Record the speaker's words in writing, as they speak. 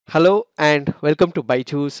Hello and welcome to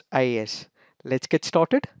BYJU'S IAS. Let's get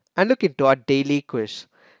started and look into our daily quiz.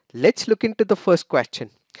 Let's look into the first question.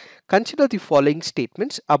 Consider the following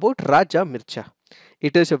statements about Raja Mircha.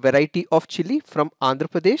 It is a variety of chili from Andhra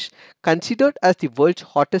Pradesh, considered as the world's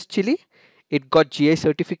hottest chili. It got GI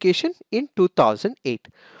certification in 2008.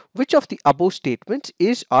 Which of the above statements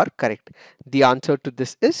is or correct? The answer to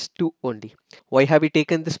this is 2 only. Why have we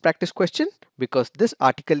taken this practice question? Because this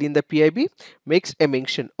article in the PIB makes a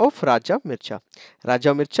mention of Raja Mircha.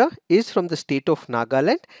 Raja Mircha is from the state of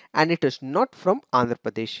Nagaland and it is not from Andhra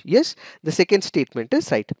Pradesh. Yes, the second statement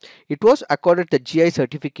is right. It was accorded the GI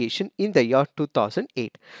certification in the year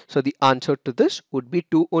 2008. So the answer to this would be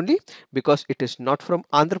 2 only because it is not from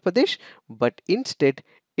Andhra Pradesh but instead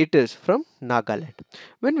it is from Nagaland.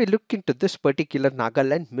 When we look into this particular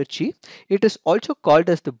Nagaland mirchi, it is also called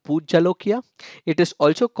as the Bhoot Jalokia. It is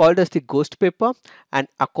also called as the ghost pepper, and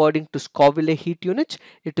according to Scoville heat units,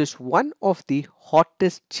 it is one of the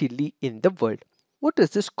hottest chili in the world. What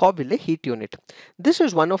is this Scoville heat unit? This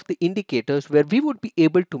is one of the indicators where we would be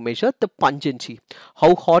able to measure the pungency,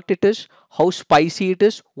 how hot it is, how spicy it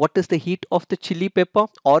is, what is the heat of the chili pepper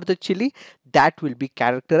or the chili. That will be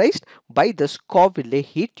characterized by the Scoville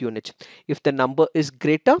heat unit. If the number is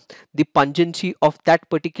greater, the pungency of that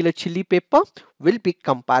particular chili pepper will be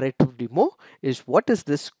comparatively more. Is what is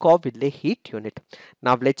this Scoville heat unit?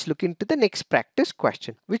 Now let's look into the next practice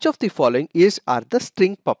question. Which of the following are the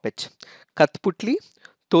string puppets? Kathputli,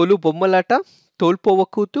 Tolu Bommalata,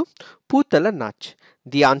 Tolpovakutu, Putala Nach.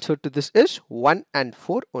 The answer to this is 1 and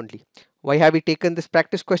 4 only. Why have we taken this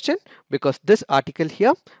practice question? Because this article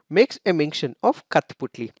here makes a mention of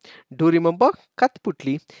Kathputli. Do remember,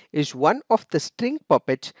 Kathputli is one of the string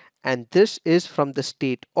puppets and this is from the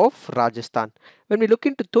state of Rajasthan. When we look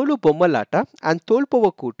into Tolu Bommalata and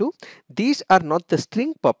Tolpovakutu, these are not the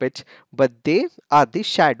string puppets but they are the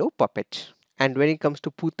shadow puppets. And when it comes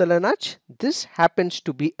to Putalanach, this happens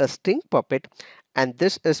to be a string puppet and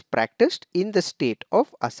this is practiced in the state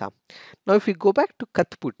of Assam. Now if we go back to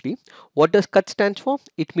Kathputli, what does Kath stands for?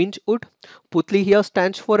 It means wood. Putli here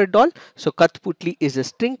stands for a doll. So Kathputli is a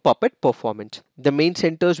string puppet performance. The main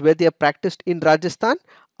centers where they are practiced in Rajasthan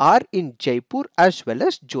are in Jaipur as well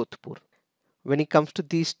as Jodhpur. When it comes to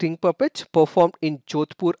these string puppets performed in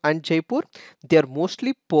Jodhpur and Jaipur, they are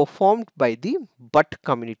mostly performed by the Bhatt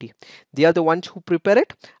community. They are the ones who prepare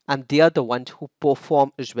it and they are the ones who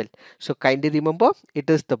perform as well. So kindly remember, it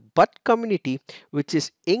is the Bhatt community which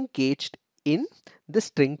is engaged in the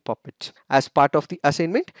string puppets. As part of the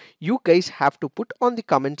assignment, you guys have to put on the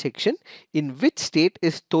comment section in which state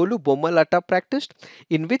is Tolu Bommalata practiced,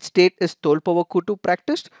 in which state is Tolpovakutu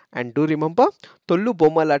practiced, and do remember Tolu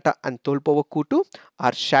Bommalata and Tolpovakutu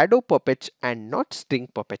are shadow puppets and not string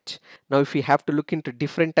puppets. Now if we have to look into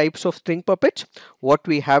different types of string puppets, what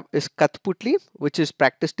we have is Kathputli, which is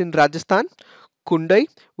practiced in Rajasthan, Kundai,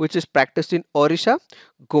 which is practiced in Orissa,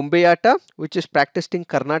 Gombeyata, which is practiced in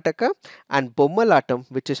Karnataka, and Bommalatam,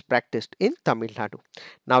 which is practiced in Tamil Nadu.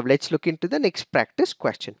 Now let's look into the next practice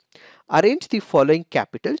question. Arrange the following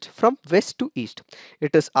capitals from west to east.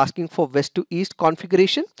 It is asking for west to east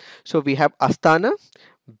configuration. So we have Astana,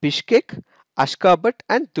 Bishkek, Ashgabat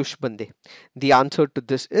and Dushbande. The answer to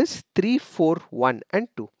this is 3, 4, 1 and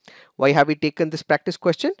 2. Why have we taken this practice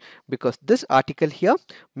question? Because this article here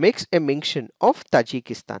makes a mention of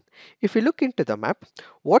Tajikistan. If we look into the map,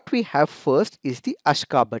 what we have first is the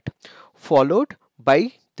Ashgabat, followed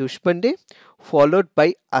by Dushbande, followed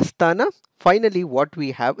by Astana. Finally, what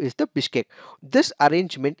we have is the Bishkek. This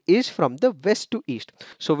arrangement is from the west to east.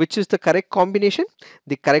 So which is the correct combination?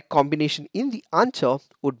 The correct combination in the answer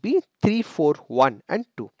would be 3, 4, 1 and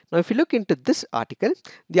 2. Now if you look into this article,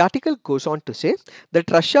 the article goes on to say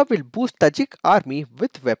that Russia will boost Tajik Army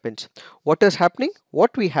with weapons. What is happening?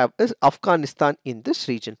 What we have is Afghanistan in this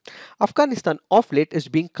region. Afghanistan of late is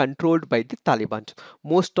being controlled by the Taliban.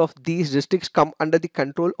 Most of these districts come under the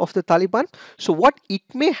control of the Taliban. So what it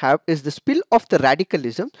may have is the spill of the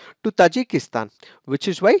radicalism to Tajikistan, which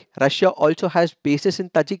is why Russia also has bases in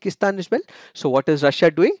Tajikistan as well. So what is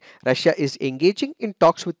Russia doing? Russia is engaging in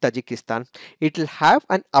talks with Tajikistan. It will have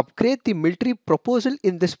an upgrade the military proposal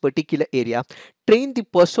in this particular area, train the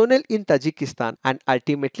personnel in Tajikistan and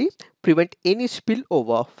ultimately prevent any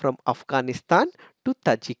spillover from Afghanistan to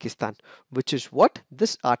Tajikistan, which is what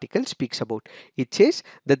this article speaks about. It says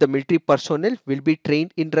that the military personnel will be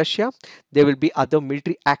trained in Russia. There will be other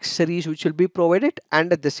military accessories which will be provided,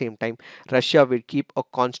 and at the same time, Russia will keep a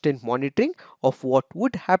constant monitoring of what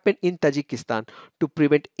would happen in Tajikistan to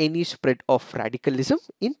prevent any spread of radicalism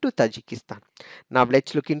into Tajikistan. Now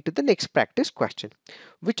let's look into the next practice question.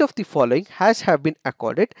 Which of the following have been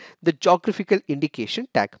accorded the geographical indication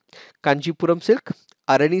tag? Kanjeevaram silk,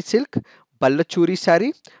 Arani silk, Ballachuri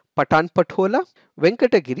sari, Patan Pathola,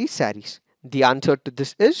 Venkatagiri saris. The answer to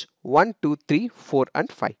this is 1, 2, 3, 4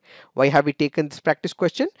 and 5. Why have we taken this practice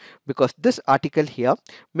question? Because this article here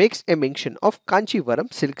makes a mention of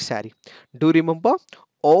Kanjeevaram silk sari. Do remember,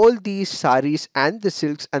 all these saris and the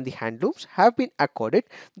silks and the handlooms have been accorded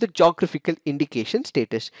the geographical indication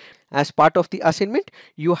status. As part of the assignment,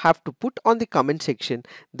 you have to put on the comment section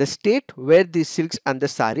the state where the silks and the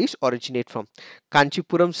saris originate from.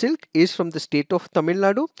 Kanchipuram silk is from the state of Tamil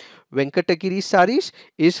Nadu. Venkatagiri saris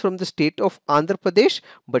is from the state of Andhra Pradesh,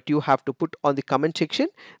 but you have to put on the comment section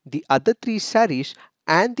the other three saris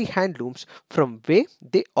and the handlooms from where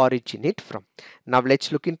they originate from. Now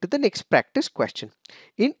let's look into the next practice question.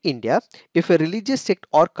 In India, if a religious sect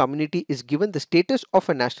or community is given the status of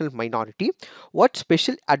a national minority, what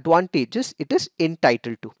special advantages it is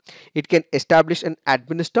entitled to? It can establish and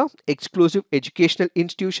administer exclusive educational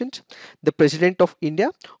institutions. The President of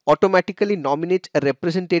India automatically nominates a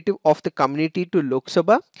representative of the community to Lok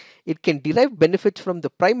Sabha. It can derive benefits from the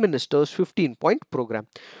Prime Minister's 15-point program.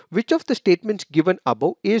 Which of the statements given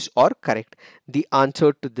above is or correct? The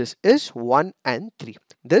answer to this is 1 and 3.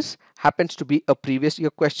 This happens to be a previous year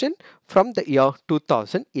question from the year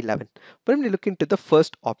 2011. But when we look into the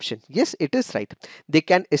first option, yes, it is right. They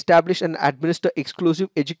can establish and administer exclusive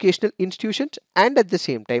educational institutions, and at the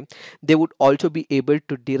same time, they would also be able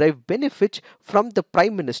to derive benefits from the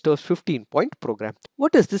Prime Minister's 15-point program.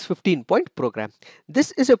 What is this 15-point program?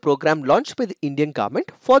 This is a program launched by the Indian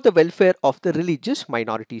government for the welfare of the religious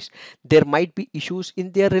minorities. There might be issues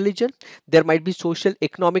in their religion. There might be social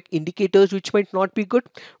economic indicators which might not be good,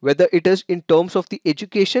 whether it is in terms of the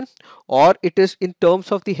education or it is in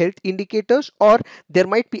terms of the health indicators, or there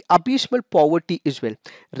might be abysmal poverty as well.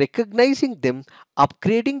 Recognizing them,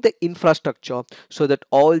 upgrading the infrastructure so that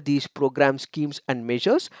all these programs, schemes and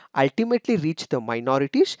measures ultimately reach the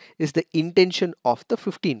minorities is the intention of the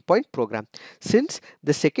 15-point program. Since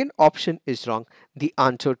the second option is wrong, the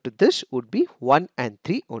answer to this would be 1 and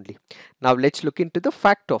 3 only. Now let's look into the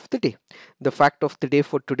fact of the day. The fact of the day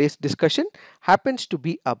for today's discussion happens to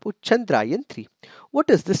be about Chandrayaan 3. What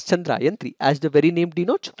is this Chandrayaan 3? As the very name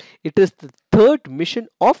denotes, it is the third mission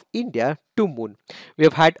of India to moon. We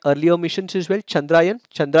have had earlier missions as well, Chandrayaan,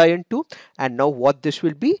 Chandrayaan 2, and now what this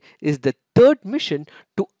will be is the third mission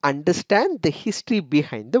to understand the history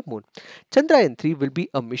behind the moon. Chandrayaan 3 will be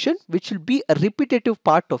a mission which will be a repetitive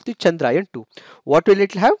part of the Chandrayaan 2. What will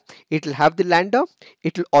it have? It will have the lander,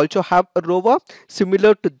 it will also have a rover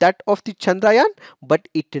similar to that of the Chandrayaan, but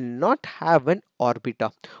it will not have an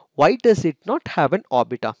orbiter. Why does it not have an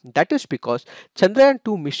orbiter? That is because Chandrayaan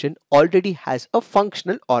 2 mission already has a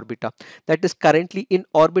functional orbiter that is currently in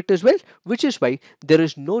orbit as well, which is why there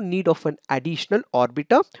is no need of an additional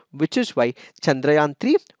orbiter, which is why Chandrayaan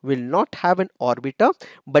 3 will not have an orbiter,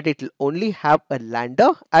 but it will only have a lander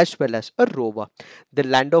as well as a rover. The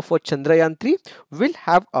lander for Chandrayaan 3 will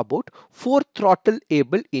have about 4 throttle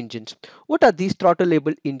able engines. What are these throttle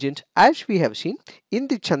able engines? As we have seen in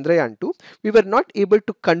the Chandrayaan 2, we were not able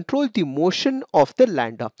to control the motion of the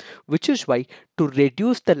lander, which is why to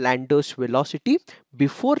reduce the lander's velocity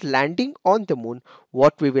before landing on the moon,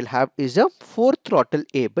 what we will have is a 4 throttle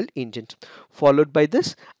able engines. Followed by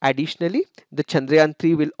this, additionally, the Chandrayaan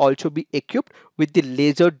 3 will also be equipped with the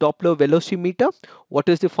laser Doppler velocimeter. What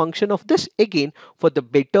is the function of this? Again, for the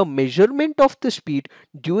better measurement of the speed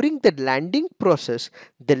during the landing process,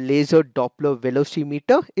 the laser Doppler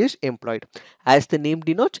velocimeter is employed. As the name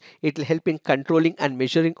denotes, it will help in controlling and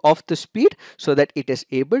measuring of the speed so that it is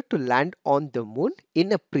able to land on the moon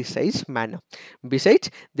in a precise manner. Besides,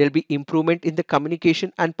 there will be improvement in the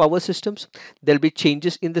communication and power systems. There will be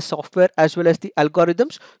changes in the software as well as the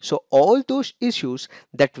algorithms. So all those issues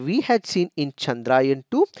that we had seen in Chandrayaan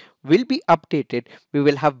 2 will be updated. We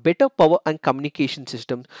will have better power and communication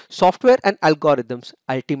systems, software and algorithms.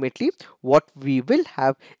 Ultimately, what we will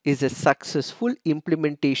have is a successful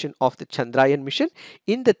implementation of the Chandrayaan mission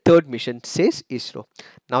in the third mission, says ISRO.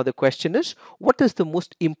 Now the question is, what is the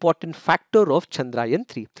most important factor of Chandrayaan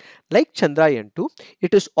 3? Like Chandrayaan 2,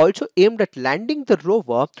 it is also aimed at landing the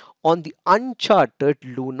rover on the uncharted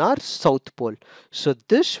lunar South Pole. So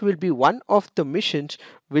this will be one of the missions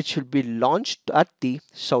which will be launched at the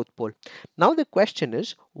South Pole. Now the question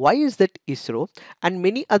is, why is that ISRO and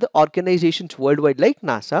many other organizations worldwide like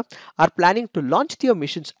NASA are planning to launch their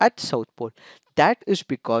missions at South Pole? That is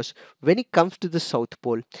because when it comes to the South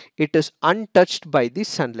Pole, it is untouched by the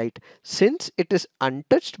sunlight. Since it is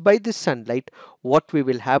untouched by the sunlight, what we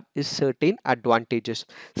will have is certain advantages.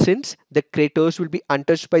 Since the craters will be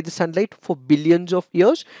untouched by the sunlight for billions of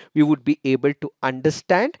years, we would be able to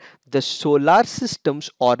understand the solar system's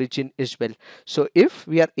origin as well. So if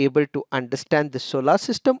we are able to understand the solar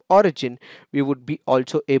system origin, we would be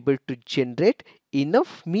also able to generate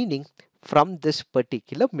enough meaning from this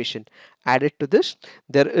particular mission. Added to this,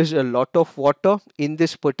 there is a lot of water in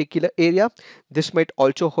this particular area. This might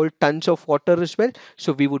also hold tons of water as well.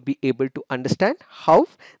 So we would be able to understand how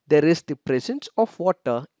there is the presence of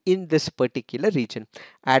water in this particular region.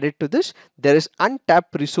 Added to this, there is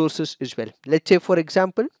untapped resources as well. Let's say for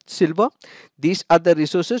example, silver. These are the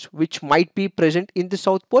resources which might be present in the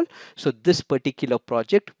South Pole. So this particular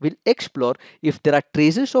project will explore if there are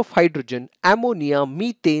traces of hydrogen, ammonia,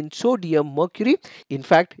 methane, sodium, mercury. In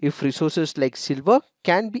fact, if resources like silver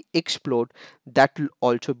can be explored, that will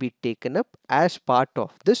also be taken up as part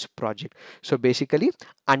of this project. So basically,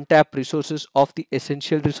 untapped resources of the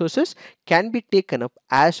essential resources can be taken up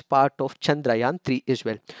as part of Chandrayaan 3 as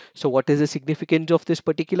well. So what is the significance of this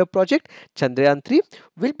particular project? Chandrayaan 3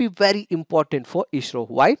 will be very important for ISRO.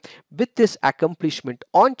 Why? With this accomplishment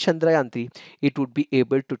on Chandrayaan 3, it would be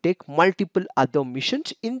able to take multiple other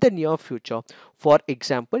missions in the near future. For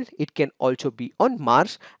example, it can also be on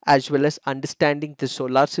Mars, as well as understanding the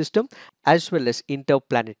solar system, as well as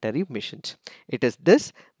interplanetary missions. It is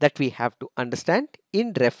this that we have to understand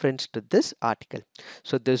in reference to this article.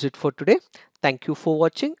 So this is it for today. Thank you for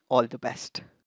watching. All the best.